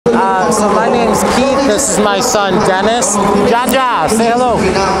So my name's Keith. This is my son Dennis. Jaja, say hello.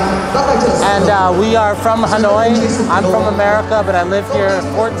 And we are from Hanoi. I'm from America, but I live here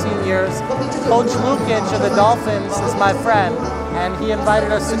 14 years. Coach 𝗙𝗥𝗢𝗠 of the Dolphins is my friend, and he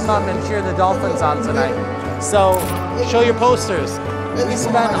invited us to come and cheer the Dolphins on tonight. So show your posters. We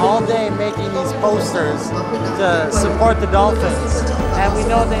spent all day making these posters to support the Dolphins, and we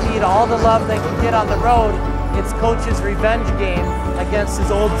know they need all the love they can get on the road. It's Coach's revenge game against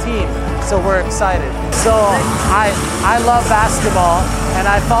his old team, so we're excited. So I love basketball, and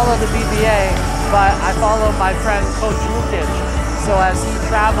I follow the BBA, but I follow my friend Coach 𝗙𝗥𝗢𝗠. So as he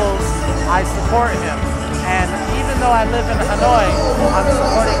travels, I support him. And even though I live in Hanoi, I'm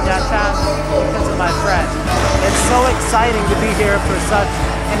supporting Trang because of my friend. It's so exciting to be here for such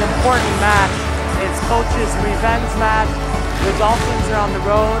an important match. It's Coach's revenge match. The Dolphins are on the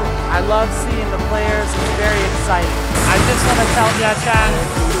road. I love seeing the players. It's very exciting. I just want to tell Trang,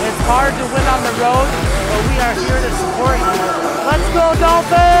 it's hard to win on the road, but we are here to support you. Let's go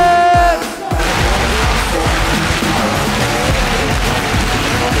Dolphins!